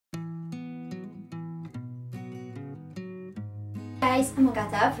Guys, I'm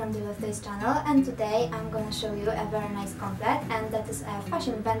Agata from the Love Toys channel, and today I'm gonna show you a very nice complete, and that is a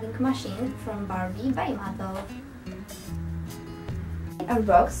fashion vending machine from Barbie by Mattel. In our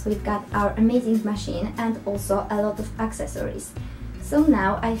box we've got our amazing machine and also a lot of accessories. So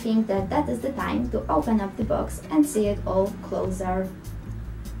now I think that is the time to open up the box and see it all closer.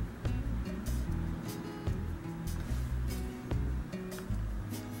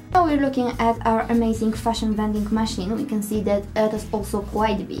 Now we're looking at our amazing fashion vending machine. We can see that it is also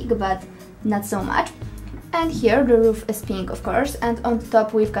quite big, but not so much. And here the roof is pink, of course, and on the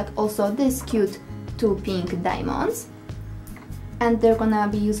top we've got also these cute two pink diamonds. And they're gonna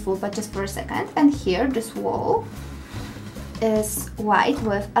be useful, but just for a second. And here this wall is white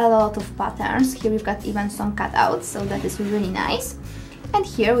with a lot of patterns. Here we've got even some cutouts, so that is really nice. And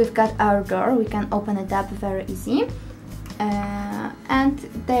here we've got our door. We can open it up very easy. And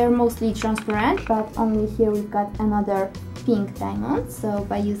they're mostly transparent, but only here we've got another pink diamond, so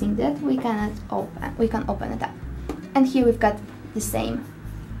by using that we can open it up. And here we've got the same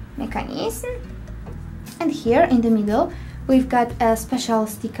mechanism. And here in the middle we've got a special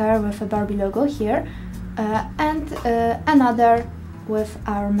sticker with a Barbie logo here, and another with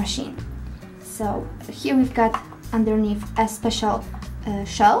our machine. So here we've got underneath a special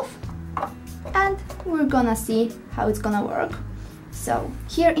shelf, and we're gonna see how it's gonna work. So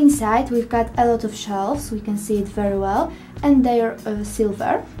here inside we've got a lot of shelves, we can see it very well, and they're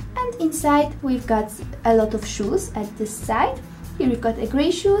silver. And inside we've got a lot of shoes at this side. Here we've got a grey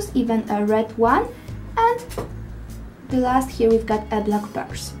shoes, even a red one, and the last here we've got a black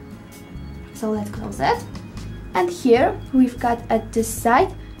purse. So let's close it. And here we've got at this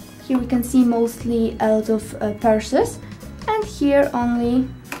side, here we can see mostly a lot of purses, and here only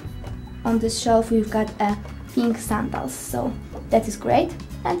on this shelf we've got a pink sandals, so that is great.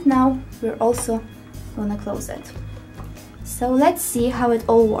 And now we're also gonna close it. So let's see how it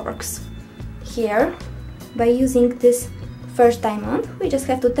all works. Here, by using this first diamond, we just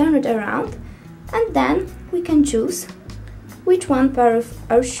have to turn it around, and then we can choose which one pair of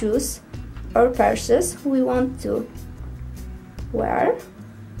our shoes or purses we want to wear.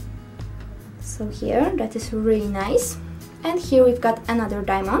 So here, that is really nice. And here we've got another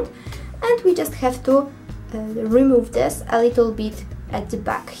diamond, and we just have to remove this a little bit at the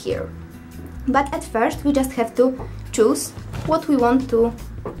back here. But at first we just have to choose what we want to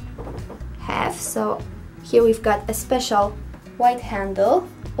have. So here we've got a special white handle,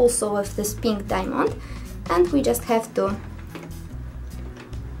 also with this pink diamond, and we just have to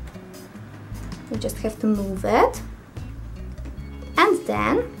move it. And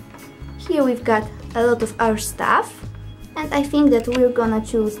then here we've got a lot of our stuff, and I think that we're gonna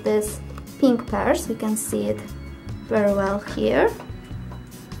choose this pink purse. We can see it very well here.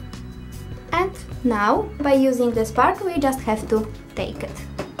 And now by using this part we just have to take it.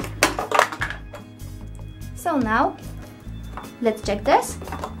 So now let's check this.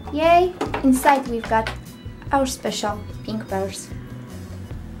 Yay! Inside we've got our special pink purse.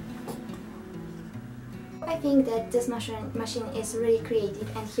 I think that this machine is really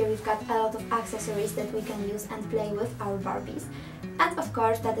creative, and here we've got a lot of accessories that we can use and play with our Barbies. And of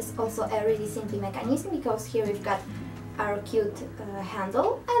course that is also a really simple mechanism, because here we've got our cute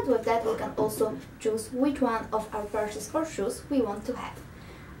handle, and with that we can also choose which one of our purses or shoes we want to have.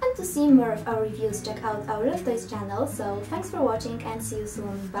 And to see more of our reviews, check out our Love Toys channel. So thanks for watching and see you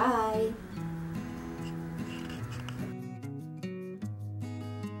soon. Bye!